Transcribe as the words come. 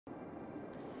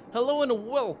Hello and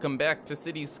welcome back to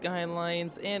Cities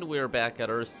Skylines, and we're back at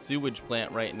our sewage plant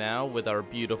right now with our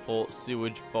beautiful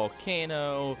sewage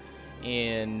volcano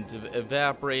and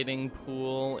evaporating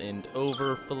pool and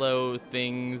overflow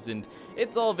things, and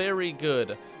it's all very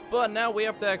good. But now we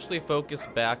have to actually focus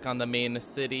back on the main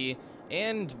city,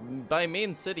 and by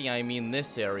main city I mean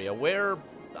this area, where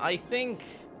I think,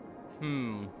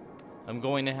 I'm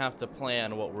going to have to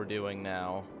plan what we're doing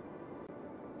now.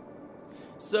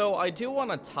 So I do want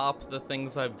to top the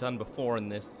things I've done before in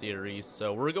this series,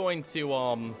 so we're going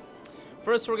to,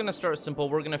 first we're going to start simple.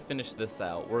 We're going to finish this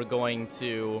out. We're going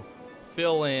to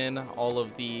fill in all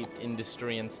of the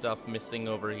industry and stuff missing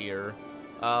over here,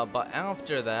 but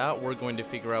after that, we're going to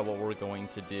figure out what we're going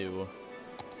to do.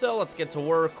 So let's get to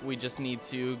work. We just need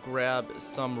to grab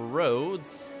some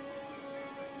roads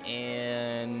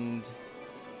and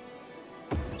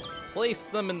place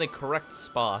them in the correct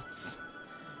spots.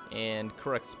 And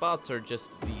correct spots are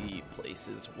just the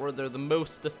places where they're the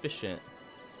most efficient.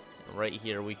 Right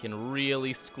here, we can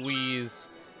really squeeze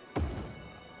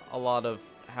a lot of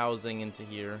housing into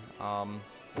here.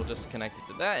 We'll just connect it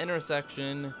to that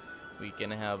intersection. We can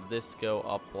have this go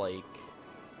up like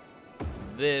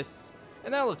this.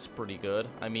 And that looks pretty good.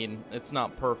 I mean, it's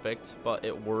not perfect, but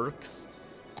it works.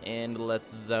 And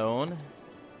let's zone.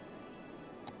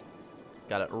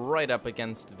 Got it right up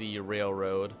against the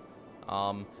railroad.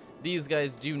 These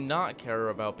guys do not care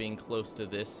about being close to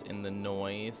this in the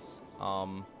noise.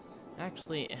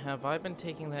 Actually, have I been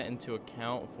taking that into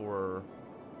account for...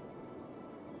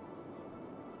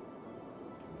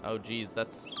 Oh geez,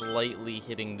 that's slightly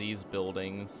hitting these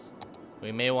buildings.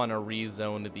 We may want to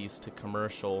rezone these to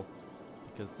commercial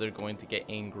because they're going to get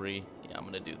angry. Yeah, I'm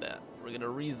going to do that. We're going to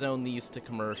rezone these to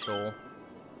commercial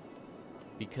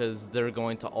because they're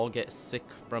going to all get sick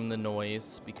from the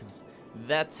noise, because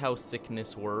that's how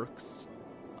sickness works.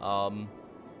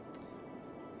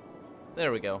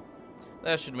 There we go.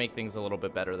 That should make things a little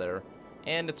bit better there.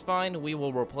 And it's fine, we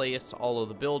will replace all of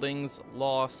the buildings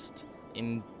lost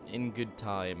in good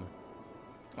time.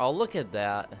 Oh, look at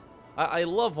that. I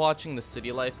love watching the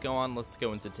city life go on. Let's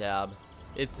go into tab.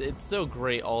 It's so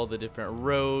great, all the different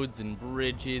roads and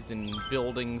bridges and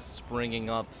buildings springing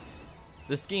up.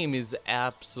 This game is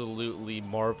absolutely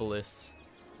marvelous.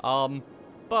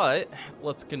 But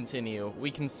let's continue. We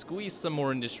can squeeze some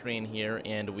more industry in here,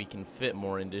 and we can fit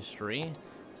more industry.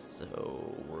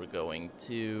 So we're going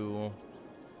to...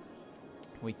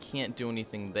 We can't do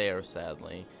anything there,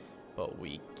 sadly. But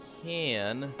we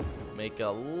can make a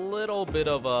little bit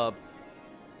of a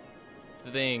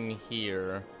thing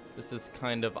here. This is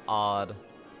kind of odd,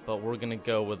 but we're gonna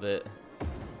go with it.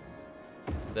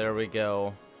 There we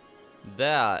go.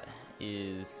 That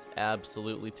is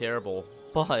absolutely terrible,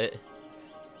 but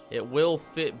it will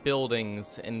fit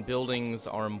buildings, and buildings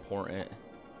are important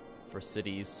for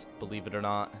cities, believe it or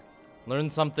not. Learn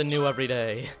something new every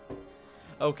day.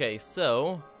 Okay,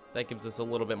 so that gives us a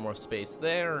little bit more space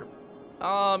there.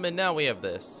 And now we have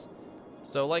this.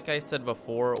 So like I said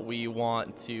before, we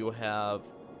want to have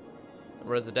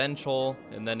residential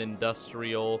and then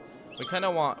industrial. We kind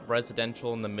of want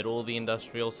residential in the middle of the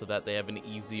industrial so that they have an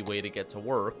easy way to get to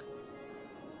work.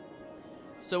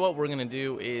 So what we're gonna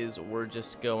do is we're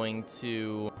just going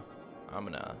to, I'm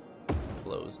gonna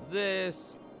close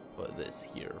this, put this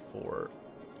here for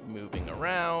moving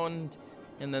around,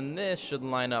 and then this should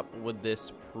line up with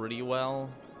this pretty well.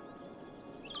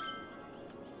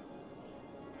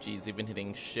 Geez, even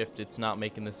hitting shift, it's not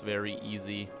making this very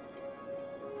easy.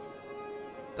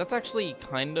 That's actually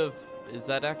kind of, is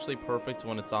that actually perfect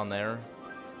when it's on there?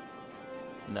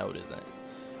 No, it isn't.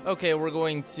 Okay, we're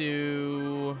going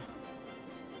to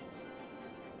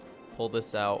pull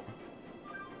this out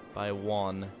by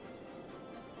 1. Now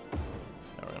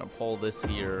we're gonna pull this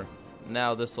here.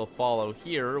 Now this will follow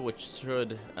here, which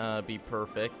should be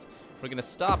perfect. We're gonna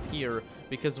stop here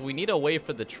because we need a way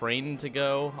for the train to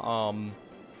go.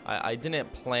 I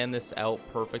didn't plan this out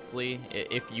perfectly,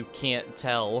 if you can't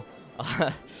tell.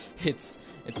 It's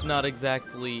not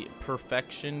exactly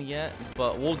perfection yet,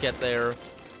 but we'll get there.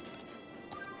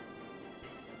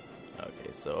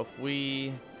 Okay, so if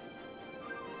we...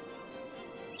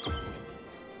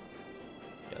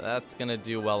 Yeah, that's gonna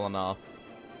do well enough.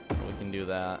 We can do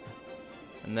that.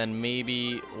 And then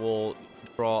maybe we'll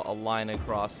draw a line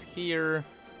across here.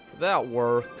 That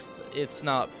works. It's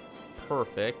not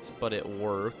perfect, but it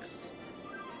works.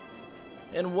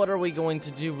 And what are we going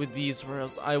to do with these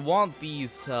rails? I want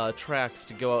these tracks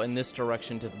to go out in this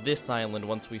direction to this island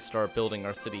once we start building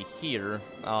our city here.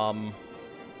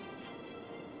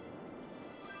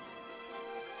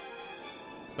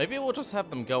 Maybe we'll just have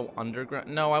them go underground.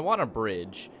 No, I want a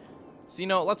bridge. So, you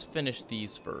know, let's finish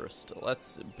these first.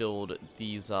 Let's build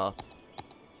these up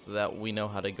so that we know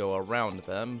how to go around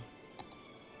them.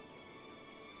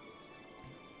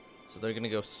 So they're gonna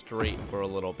go straight for a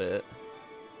little bit.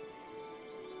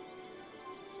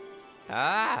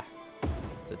 Ah!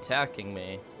 It's attacking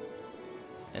me.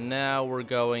 And now we're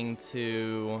going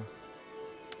to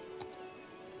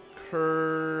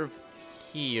curve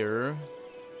here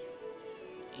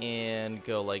and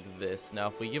go like this. Now,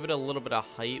 if we give it a little bit of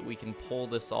height, we can pull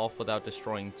this off without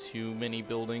destroying too many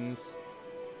buildings.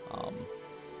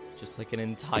 Just like an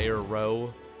entire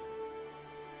row.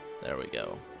 There we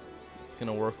go. It's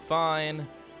gonna work fine.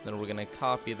 Then we're gonna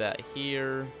copy that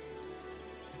here.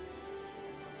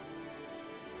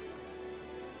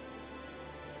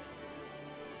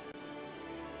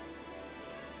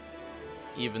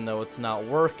 Even though it's not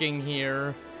working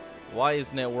here. Why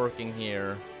isn't it working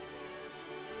here?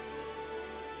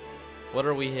 What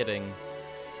are we hitting?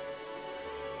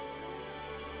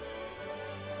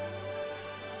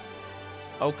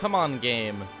 Oh, come on,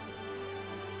 game.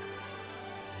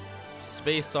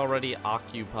 Space already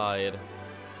occupied.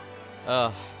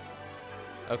 Ugh.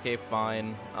 Okay,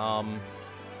 fine.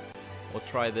 We'll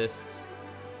try this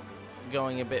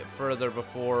going a bit further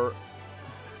before...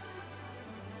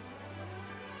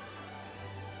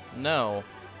 No.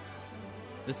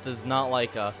 This is not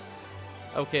like us.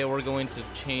 Okay, we're going to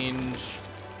change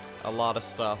a lot of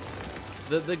stuff.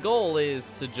 The goal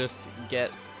is to just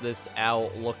get this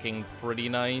out looking pretty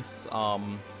nice.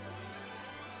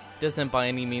 Doesn't by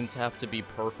any means have to be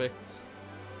perfect.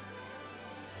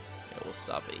 Okay, we'll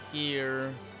stop it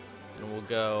here. And we'll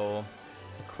go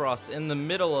across in the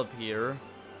middle of here,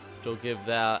 which will give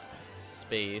that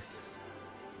space.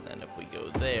 And then if we go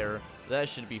there, that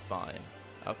should be fine.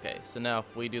 Okay, so now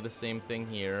if we do the same thing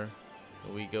here,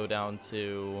 we go down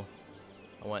to,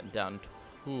 I went down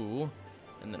 2,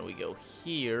 and then we go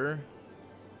here,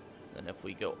 then if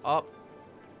we go up,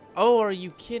 oh, are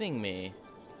you kidding me?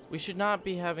 We should not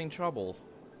be having trouble.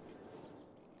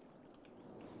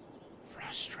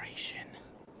 Frustration.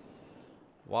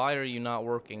 Why are you not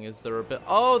working? Is there a bit,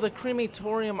 oh, the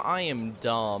crematorium, I am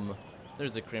dumb.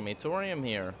 There's a crematorium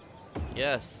here.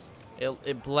 Yes.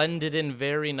 It blended in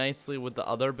very nicely with the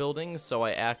other buildings, so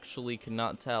I actually could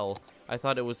not tell. I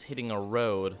thought it was hitting a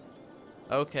road.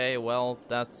 Okay, well,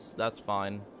 that's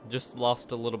fine. Just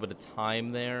lost a little bit of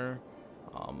time there,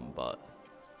 but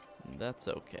that's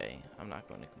okay. I'm not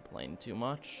going to complain too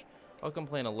much. I'll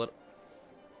complain a little.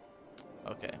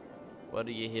 Okay, what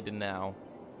are you hitting now?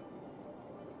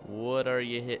 What are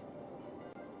you hit?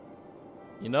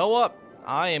 You know what?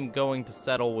 I am going to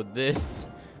settle with this.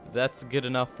 That's good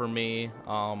enough for me.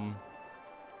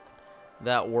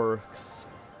 That works.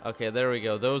 Okay, there we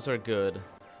go. Those are good.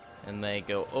 And they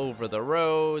go over the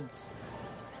roads.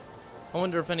 I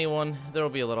wonder if anyone... There will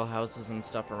be a little houses and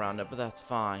stuff around it, but that's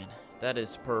fine. That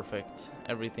is perfect.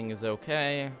 Everything is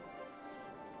okay.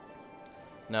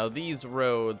 Now, these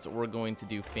roads we're going to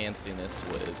do fanciness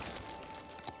with.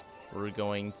 We're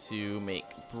going to make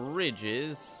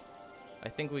bridges. I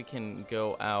think we can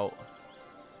go out...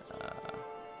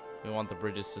 we want the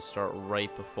bridges to start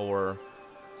right before.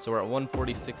 So we're at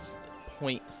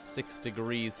 146.6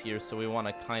 degrees here, so we want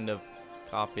to kind of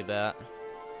copy that.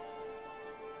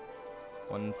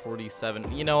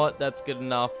 147. You know what? That's good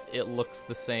enough. It looks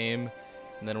the same.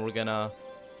 And then we're gonna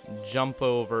jump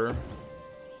over.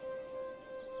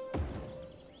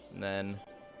 And then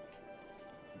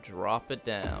drop it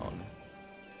down.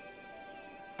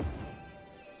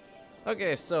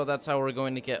 Okay, so that's how we're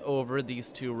going to get over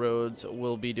these two roads.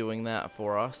 We'll be doing that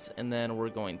for us. And then we're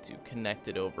going to connect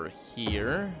it over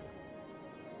here.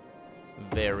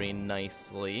 Very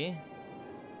nicely.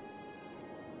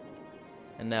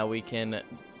 And now we can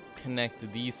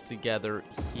connect these together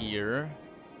here.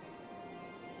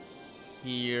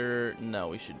 Here. No,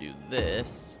 we should do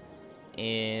this.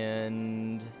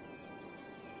 And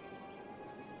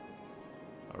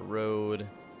a road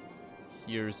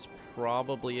here's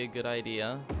probably a good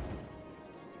idea.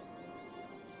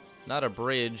 Not a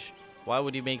bridge. Why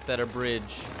would you make that a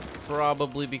bridge?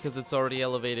 Probably because it's already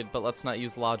elevated, but let's not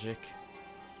use logic.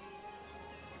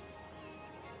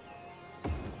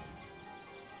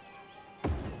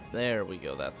 There we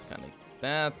go. That's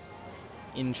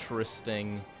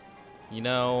interesting. You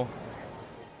know,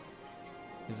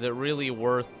 is it really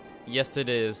worth... Yes, it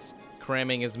is.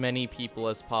 Cramming as many people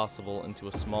as possible into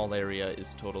a small area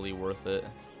is totally worth it.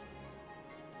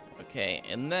 Okay,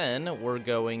 and then we're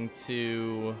going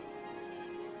to...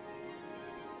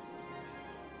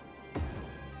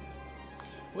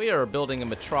 We are building a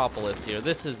metropolis here.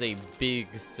 This is a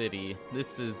big city.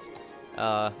 This is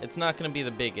It's not going to be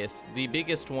the biggest. The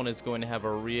biggest one is going to have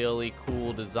a really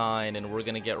cool design, and we're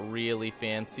going to get really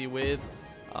fancy with.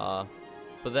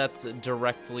 But that's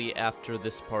directly after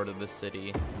this part of the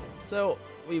city. So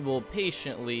we will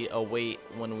patiently await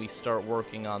when we start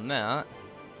working on that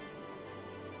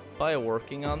by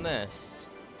working on this.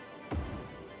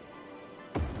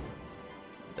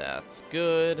 That's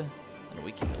good. And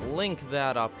we can link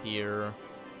that up here.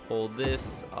 Pull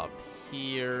this up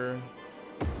here.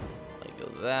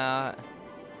 Like that.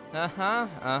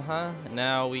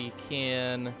 Now we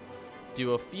can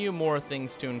do a few more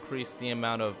things to increase the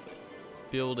amount of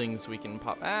buildings we can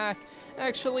pop.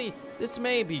 Actually, this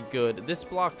may be good. This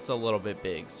block's a little bit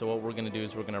big. So what we're going to do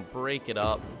is we're going to break it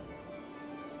up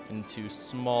into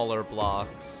smaller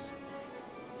blocks.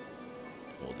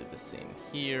 We'll do the same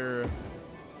here.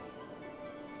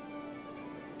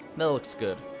 That looks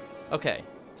good. Okay,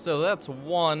 so that's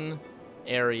one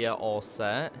area all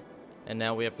set. And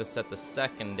now we have to set the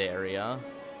second area,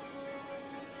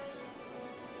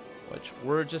 which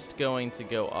we're just going to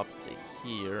go up to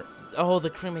here. Oh, the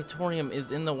crematorium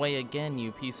is in the way again,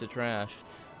 you piece of trash.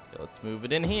 Okay, let's move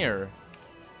it in here.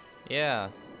 Yeah.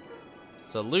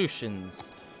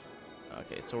 Solutions.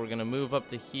 Okay, so we're going to move up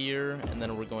to here, and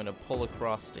then we're going to pull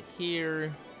across to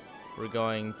here. We're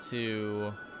going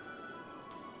to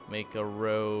make a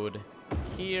road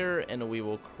here, and we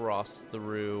will cross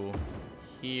through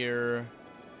here.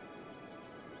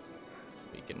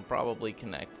 We can probably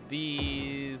connect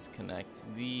these,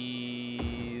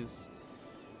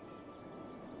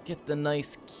 get the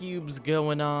nice cubes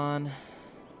going on.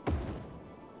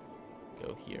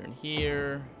 Go here and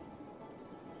here.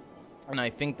 And I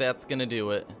think that's gonna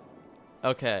do it.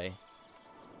 Okay,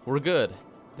 we're good.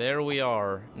 There we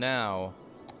are. Now,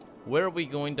 where are we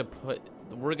going to put?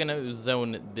 We're gonna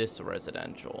zone this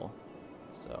residential.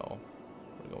 So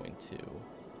we're going to,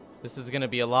 this is gonna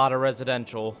be a lot of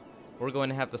residential. We're going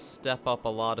to have to step up a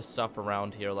lot of stuff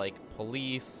around here, like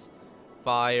police,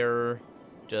 fire,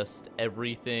 just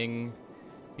everything,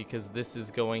 because this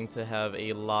is going to have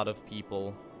a lot of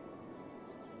people.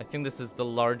 I think this is the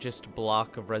largest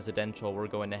block of residential we're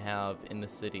going to have in the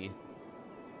city.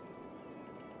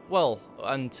 Well,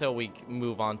 until we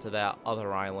move on to that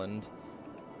other island.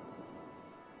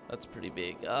 That's pretty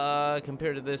big.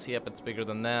 Compared to this, yep, it's bigger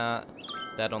than that.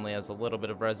 That only has a little bit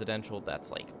of residential.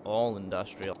 That's like all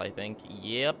industrial, I think.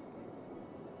 Yep.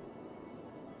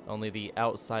 Only the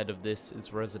outside of this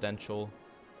is residential.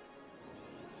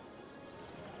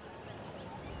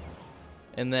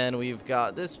 And then we've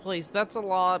got this place. That's a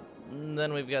lot. And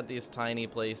then we've got these tiny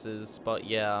places. But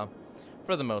yeah,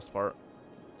 for the most part,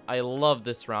 I love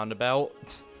this roundabout.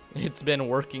 It's been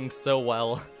working so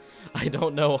well. I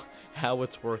don't know how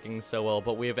it's working so well,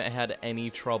 but we haven't had any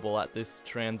trouble at this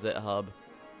transit hub.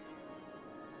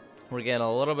 We're getting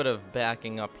a little bit of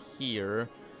backing up here,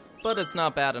 but it's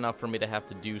not bad enough for me to have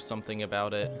to do something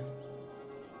about it.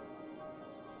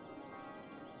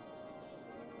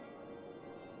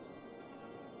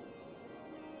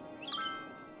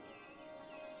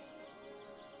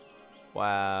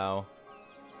 Wow.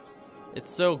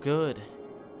 It's so good.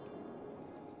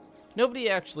 Nobody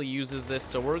actually uses this,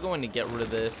 so we're going to get rid of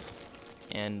this.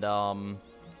 And,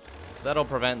 that'll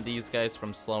prevent these guys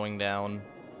from slowing down.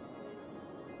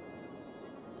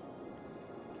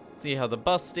 See how the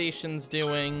bus station's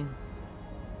doing.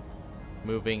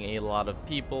 Moving a lot of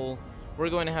people. We're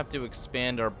going to have to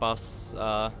expand our bus,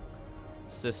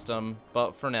 system,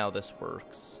 but for now this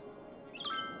works.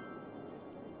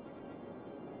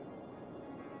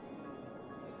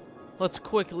 Let's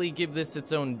quickly give this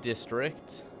its own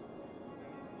district.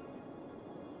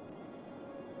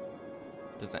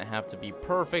 Doesn't have to be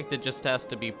perfect, it just has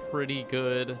to be pretty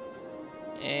good.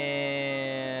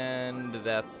 And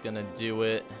that's gonna do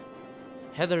it.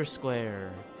 Heather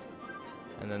Square.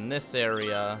 And then this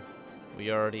area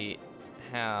we already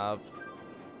have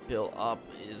built up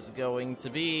is going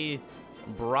to be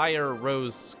Briar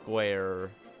Rose Square.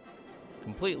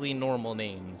 Completely normal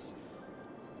names.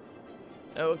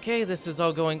 Okay, this is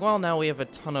all going well. Now we have a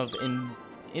ton of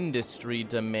industry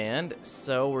demand,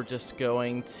 so we're just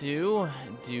going to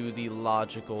do the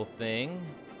logical thing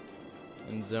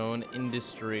and zone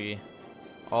industry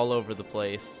all over the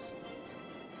place.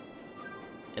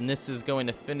 And this is going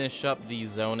to finish up the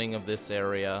zoning of this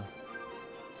area.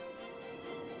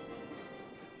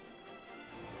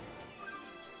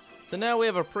 So now we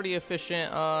have a pretty efficient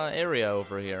area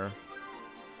over here.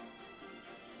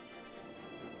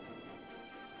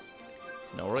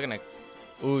 No, we're gonna...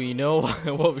 Ooh, you know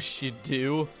what we should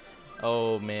do?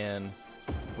 Oh, man.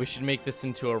 We should make this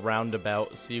into a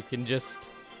roundabout so you can just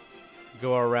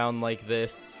go around like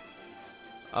this.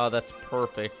 That's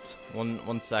perfect.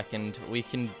 One second. We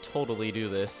can totally do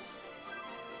this.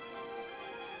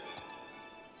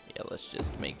 Yeah, let's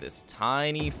just make this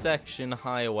tiny section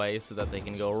highway so that they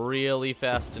can go really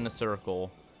fast in a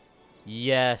circle.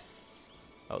 Yes!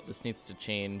 Oh, this needs to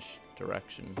change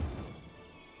direction.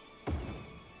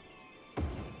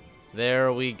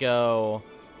 There we go.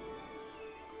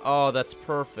 Oh, that's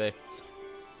perfect.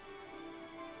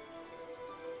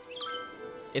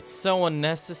 It's so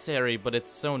unnecessary, but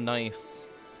it's so nice.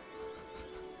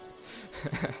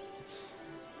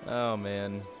 Oh,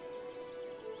 man.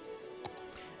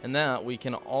 And that we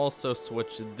can also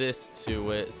switch this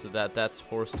to it so that that's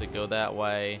forced to go that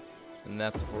way, and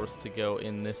that's forced to go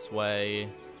in this way,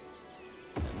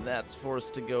 and that's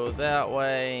forced to go that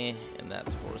way, and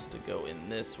that's forced to go in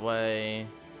this way.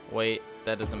 Wait,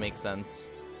 that doesn't make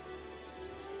sense.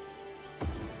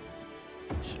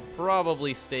 Should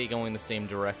probably stay going the same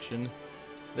direction.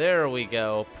 There we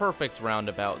go. Perfect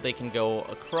roundabout. They can go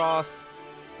across,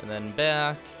 and then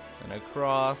back, and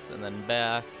across, and then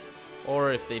back.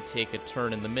 Or if they take a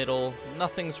turn in the middle,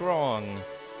 nothing's wrong.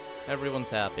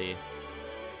 Everyone's happy.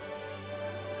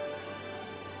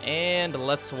 And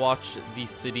let's watch the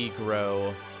city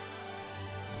grow.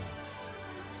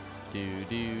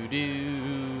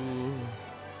 Do-do-do.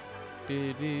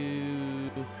 Do-do.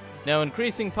 Now,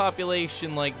 increasing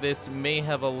population like this may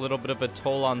have a little bit of a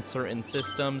toll on certain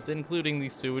systems, including the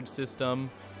sewage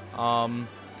system. It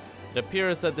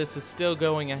appears that this is still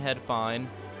going ahead fine,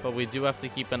 but we do have to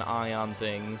keep an eye on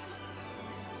things.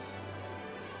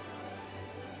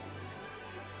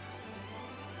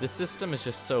 The system is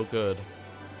just so good.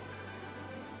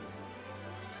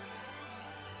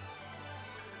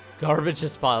 Garbage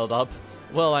is piled up.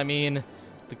 Well, I mean,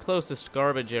 the closest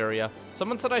garbage area.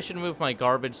 Someone said I should move my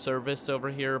garbage service over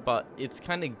here, but it's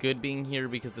kind of good being here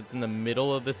because it's in the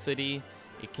middle of the city.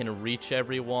 It can reach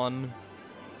everyone.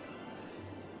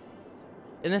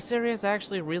 And this area is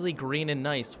actually really green and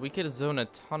nice. We could zone a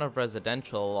ton of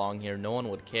residential along here. No one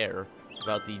would care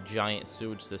about the giant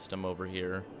sewage system over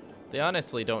here. They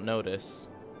honestly don't notice.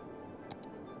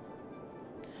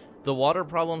 The water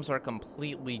problems are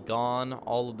completely gone.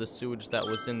 All of the sewage that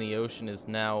was in the ocean is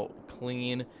now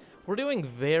clean. We're doing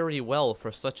very well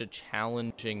for such a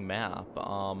challenging map.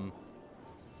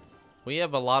 We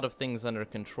have a lot of things under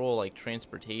control, like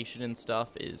transportation and stuff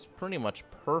is pretty much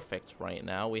perfect right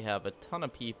now. We have a ton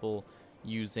of people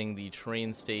using the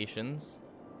train stations.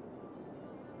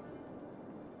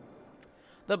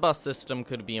 The bus system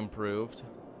could be improved.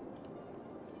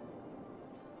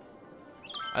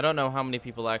 I don't know how many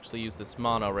people actually use this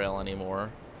monorail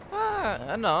anymore.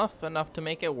 Enough to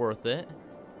make it worth it.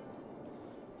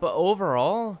 But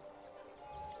overall,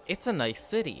 it's a nice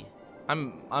city.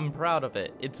 I'm proud of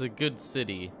it. It's a good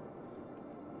city.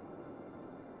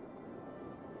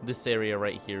 This area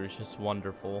right here is just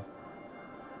wonderful.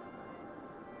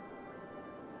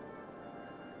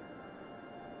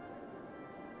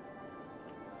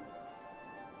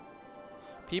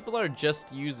 People are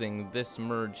just using this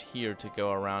merge here to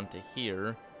go around to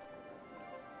here.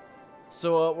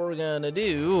 So what we're gonna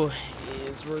do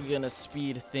is we're gonna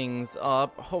speed things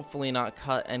up, hopefully not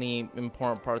cut any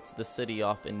important parts of the city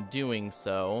off in doing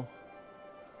so.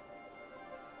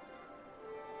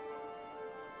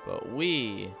 But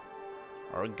we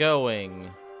are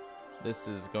going. This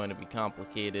is going to be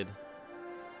complicated.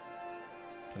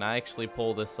 Can I actually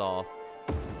pull this off?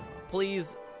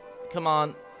 Please, come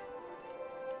on.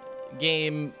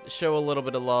 Game, show a little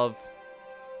bit of love.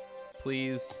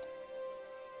 Please.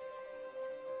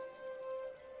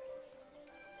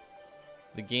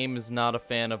 The game is not a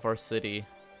fan of our city.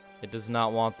 It does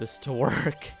not want this to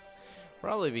work.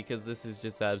 Probably because this is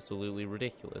just absolutely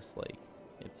ridiculous. Like,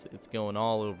 it's going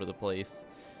all over the place.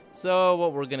 So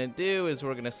what we're gonna do is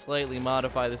we're gonna slightly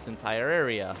modify this entire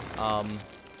area.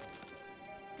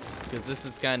 Because this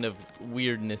is kind of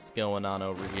weirdness going on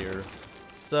over here.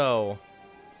 So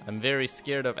I'm very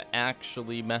scared of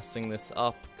actually messing this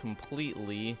up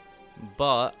completely.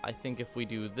 But I think if we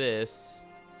do this,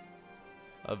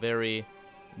 a very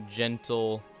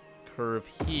gentle curve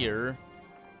here.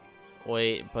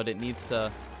 Wait, but it needs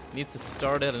to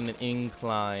start at an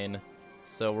incline.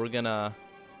 So we're gonna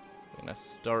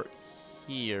start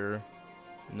here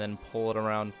and then pull it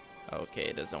around. Okay,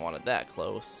 it doesn't want it that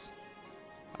close.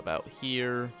 How about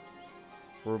here?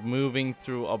 We're moving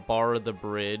through a bar of the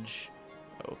bridge.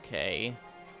 Okay.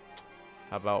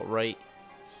 How about right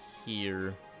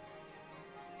here?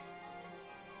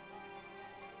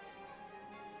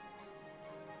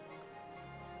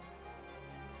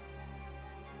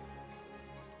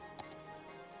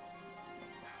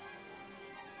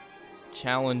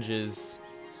 Challenges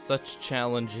Such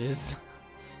challenges.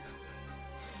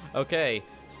 Okay,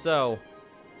 so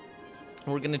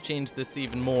we're gonna change this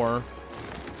even more.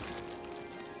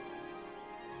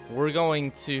 We're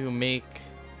going to make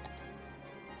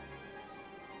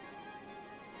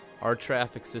our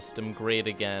traffic system great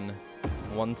again,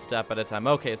 one step at a time.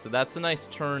 Okay, so that's a nice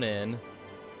turn in.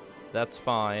 That's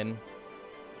fine.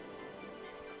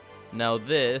 Now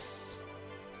this,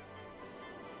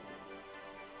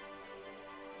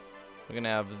 we're gonna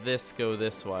have this go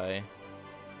this way.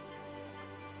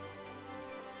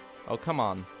 Oh, come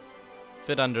on.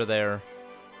 Fit under there.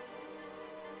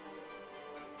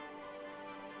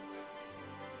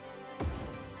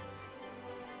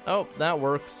 Oh, that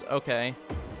works. Okay.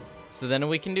 So then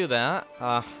we can do that.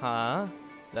 Uh-huh.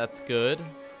 That's good.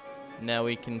 Now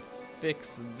we can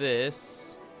fix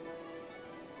this,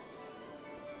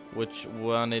 which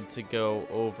wanted to go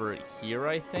over here,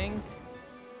 I think.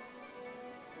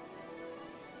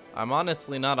 I'm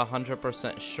honestly not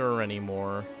 100% sure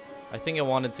anymore. I think I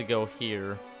wanted to go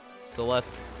here. So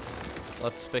let's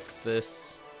fix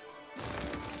this.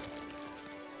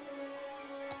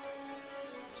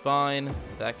 It's fine.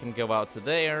 That can go out to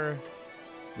there.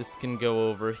 This can go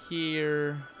over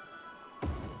here.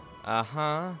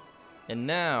 Uh-huh. And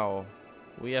now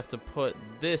we have to put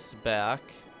this back,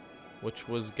 which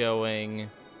was going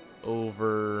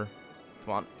over.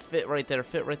 Come on, fit right there,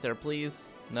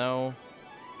 please. No.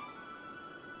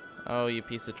 Oh, you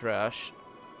piece of trash.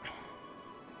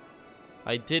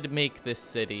 I did make this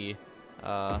city,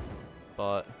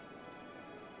 but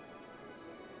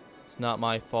it's not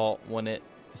my fault when it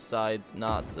decides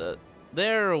not to.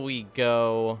 There we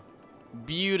go.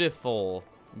 Beautiful.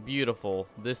 Beautiful.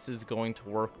 This is going to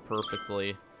work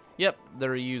perfectly. Yep,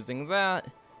 they're using that.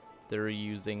 They're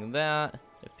using that.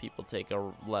 If people take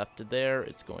a left there,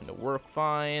 it's going to work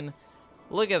fine.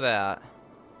 Look at that.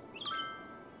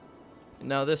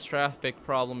 Now this traffic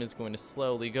problem is going to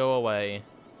slowly go away.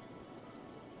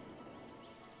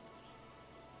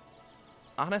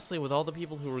 Honestly, with all the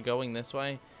people who were going this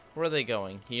way, where are they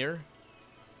going? Here?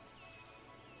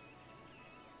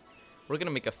 We're going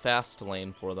to make a fast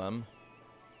lane for them,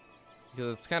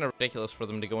 because it's kind of ridiculous for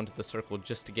them to go into the circle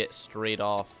just to get straight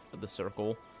off the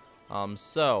circle.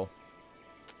 So,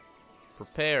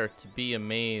 prepare to be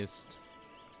amazed.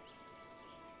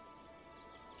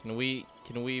 Can we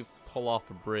pull off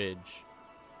a bridge?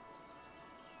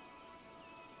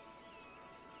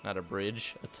 Not a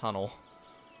bridge, a tunnel.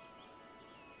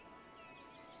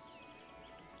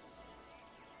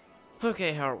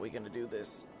 Okay, how are we gonna do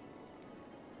this?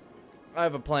 I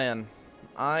have a plan.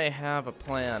 I have a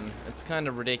plan. It's kind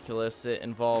of ridiculous. It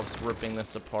involves ripping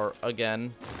this apart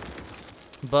again.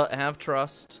 But have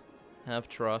trust. Have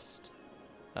trust.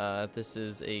 This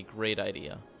is a great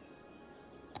idea.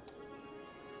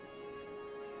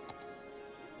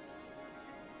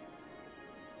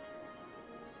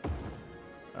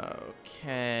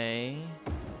 Okay.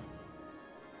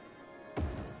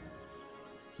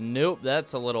 Nope,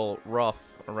 that's a little rough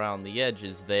around the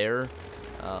edges there.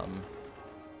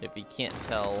 If you can't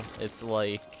tell, it's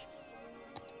like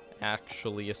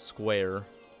actually a square.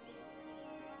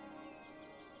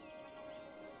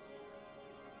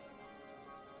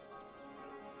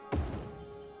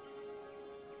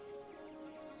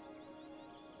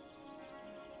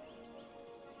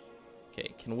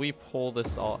 Okay, can we pull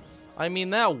this off? I mean,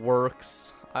 that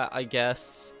works. I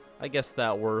guess. I guess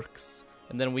that works.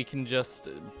 And then we can just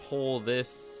pull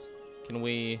this. Can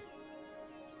we?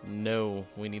 No,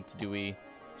 we need to do a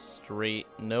straight.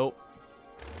 Nope.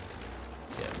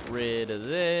 Get rid of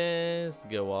this.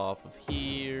 Go off of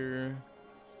here.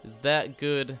 Is that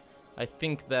good? I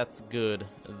think that's good.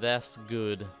 That's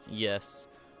good. Yes.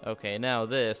 Okay, now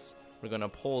this. We're gonna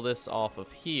pull this off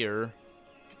of here.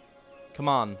 Come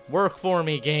on, work for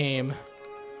me, game.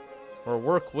 Or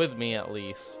work with me at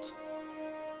least.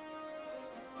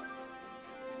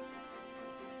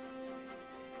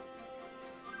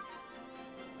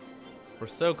 We're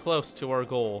so close to our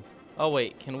goal. Oh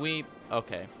wait, can we?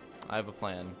 Okay, I have a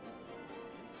plan.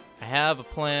 I have a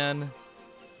plan.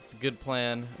 It's a good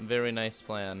plan. A very nice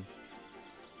plan.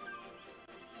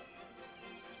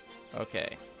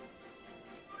 Okay.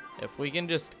 If we can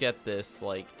just get this,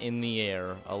 like, in the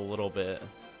air a little bit.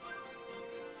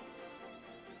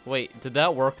 Wait, did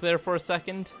that work there for a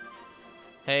second?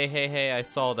 Hey, I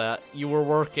saw that. You were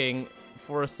working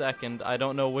for a second. I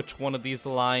don't know which one of these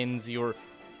lines you were...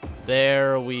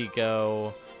 There we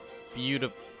go.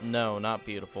 Beautiful. No, not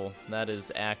beautiful. That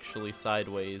is actually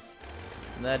sideways.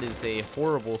 That is a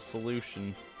horrible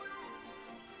solution.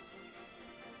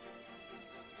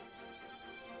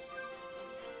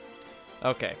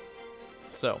 Okay.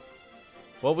 So,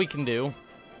 what we can do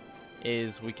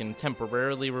is we can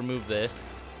temporarily remove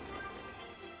this.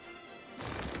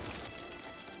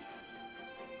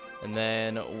 And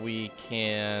then we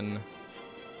can...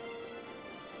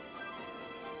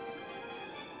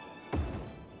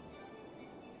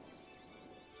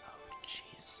 Oh,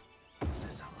 jeez. This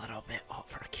is a little bit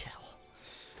overkill.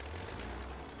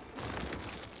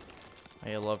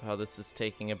 I love how this is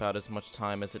taking about as much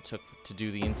time as it took to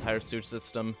do the entire sewer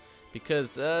system.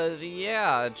 Because,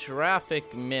 yeah,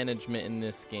 traffic management in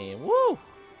this game. Woo!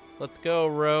 Let's go,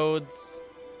 roads.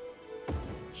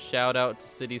 Shout out to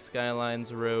Cities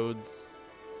Skylines roads.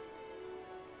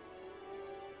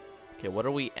 Okay, what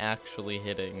are we actually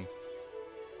hitting?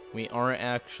 We aren't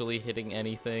actually hitting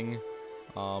anything.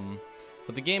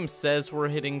 But the game says we're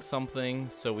hitting something,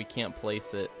 so we can't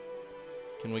place it.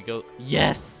 Can we go?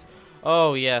 Yes!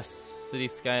 Oh, yes.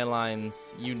 Cities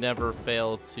Skylines, you never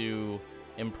fail to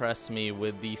impress me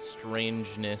with the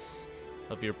strangeness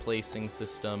of your placing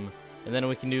system. And then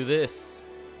we can do this.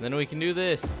 And then we can do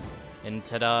this. And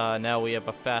ta-da, now we have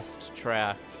a fast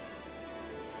track.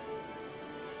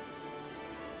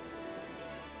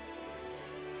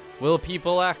 Will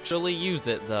people actually use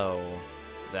it, though?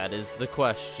 That is the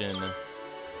question.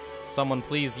 Someone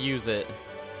please use it.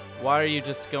 Why are you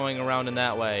just going around in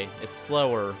that way? It's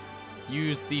slower.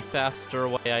 Use the faster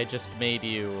way I just made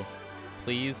you.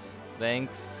 Please?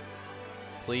 Thanks.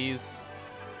 Please?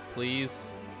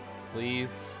 Please?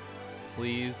 Please?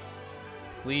 Please?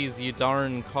 Please, you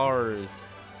darn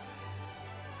cars.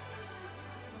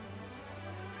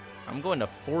 I'm going to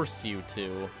force you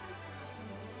to.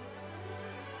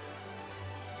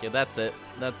 Okay, that's it.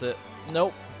 That's it.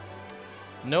 Nope.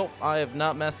 Nope, I have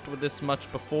not messed with this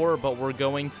much before, but we're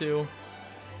going to.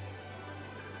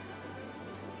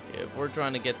 Okay, if we're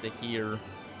trying to get to here,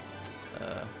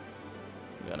 I'm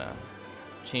gonna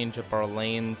change up our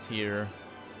lanes here.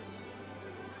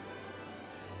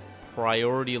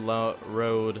 Priority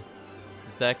road.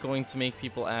 Is that going to make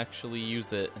people actually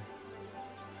use it?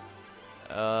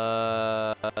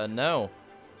 No.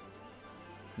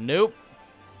 Nope.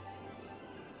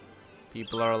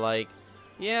 People are like,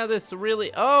 yeah, this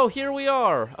really... Oh, here we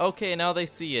are. Okay, now they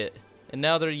see it. And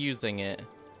now they're using it.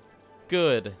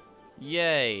 Good.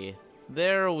 Yay.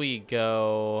 There we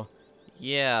go.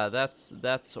 Yeah, that's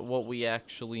what we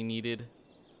actually needed.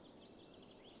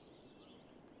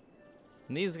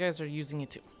 And these guys are using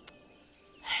it too.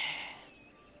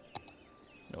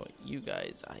 No, you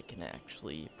guys, I can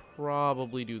actually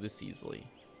probably do this easily.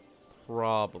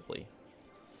 Probably.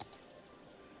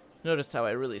 Notice how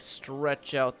I really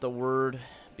stretch out the word,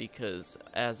 because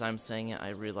as I'm saying it, I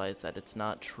realize that it's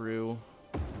not true.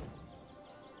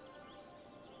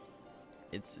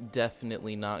 It's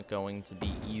definitely not going to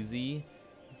be easy,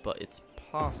 but it's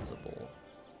possible.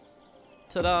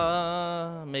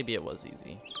 Ta-da! Maybe it was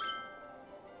easy.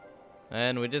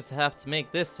 And we just have to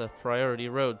make this a priority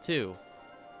road too.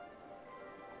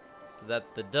 So that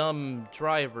the dumb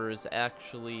drivers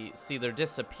actually... See, they're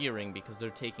disappearing because they're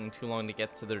taking too long to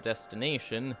get to their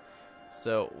destination.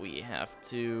 So we have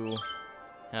to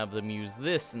have them use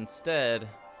this instead.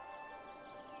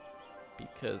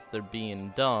 Because they're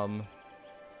being dumb.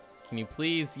 Can you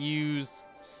please use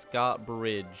Scott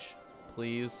Bridge?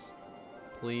 Please?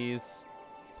 Please?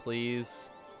 Please?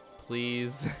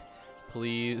 Please?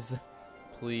 Please?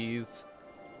 Please?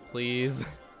 Please?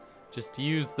 Just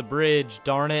use the bridge,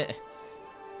 darn it.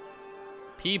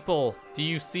 People, do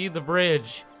you see the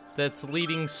bridge that's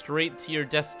leading straight to your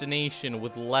destination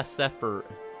with less effort?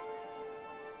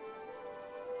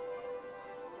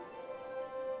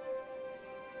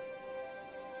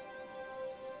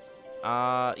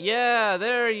 Yeah,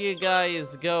 there you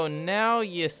guys go. Now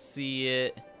you see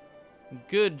it.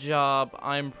 Good job.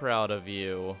 I'm proud of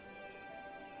you.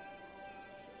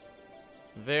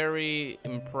 Very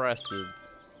impressive.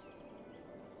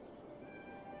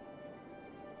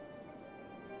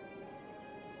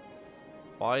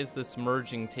 Why is this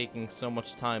merging taking so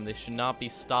much time? They should not be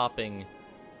stopping.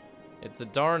 It's a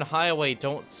darn highway.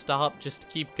 Don't stop. Just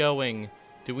keep going.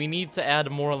 Do we need to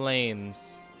add more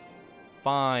lanes?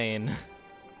 Fine.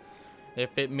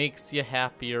 If it makes you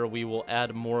happier, we will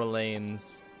add more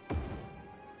lanes. Can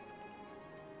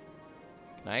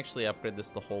I actually upgrade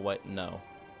this the whole way? No.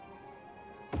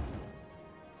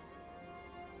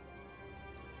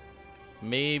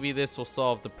 Maybe this will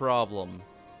solve the problem.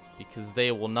 Because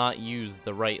they will not use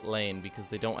the right lane. Because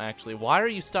they don't actually... Why are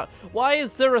you stop... Why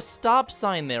is there a stop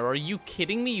sign there? Are you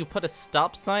kidding me? You put a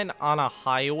stop sign on a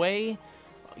highway?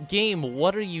 Game,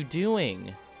 what are you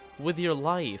doing with your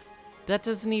life? That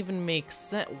doesn't even make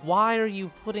sense. Why are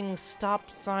you putting stop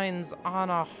signs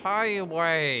on a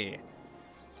highway?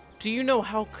 Do you know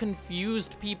how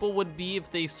confused people would be if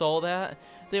they saw that?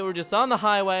 They were just on the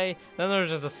highway, then there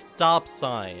was just a stop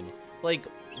sign. Like,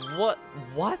 what?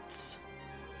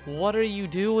 What are you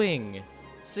doing?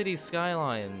 Cities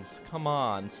Skylines, come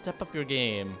on, step up your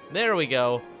game. There we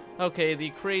go. Okay, the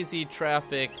crazy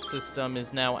traffic system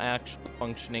is now actually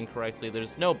functioning correctly.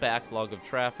 There's no backlog of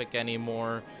traffic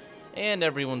anymore, and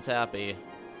everyone's happy.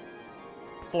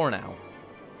 For now.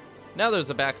 Now there's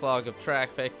a backlog of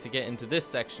traffic to get into this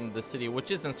section of the city, which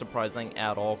isn't surprising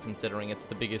at all, considering it's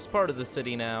the biggest part of the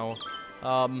city now.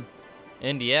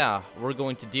 And yeah, we're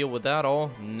going to deal with that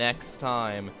all next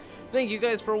time. Thank you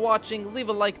guys for watching. Leave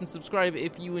a like and subscribe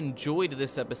if you enjoyed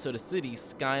this episode of Cities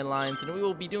Skylines, and we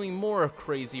will be doing more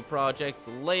crazy projects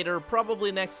later.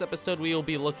 Probably next episode we will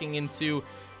be looking into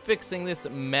fixing this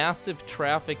massive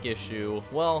traffic issue.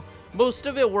 Well, most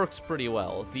of it works pretty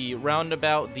well. The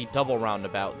roundabout, the double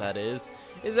roundabout that is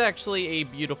actually a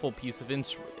beautiful piece of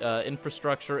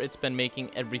infrastructure. It's been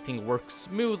making everything work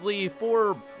smoothly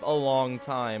for a long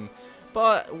time.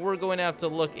 But we're going to have to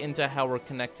look into how we're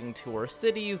connecting to our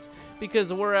cities,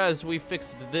 because whereas we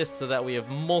fixed this so that we have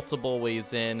multiple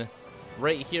ways in,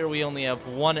 right here we only have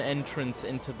one entrance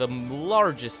into the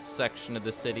largest section of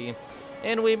the city,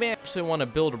 and we may actually want to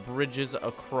build bridges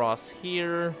across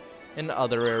here and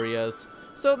other areas.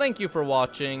 So thank you for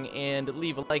watching, and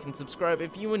leave a like and subscribe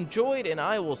if you enjoyed, and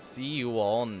I will see you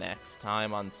all next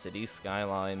time on Cities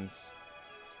Skylines.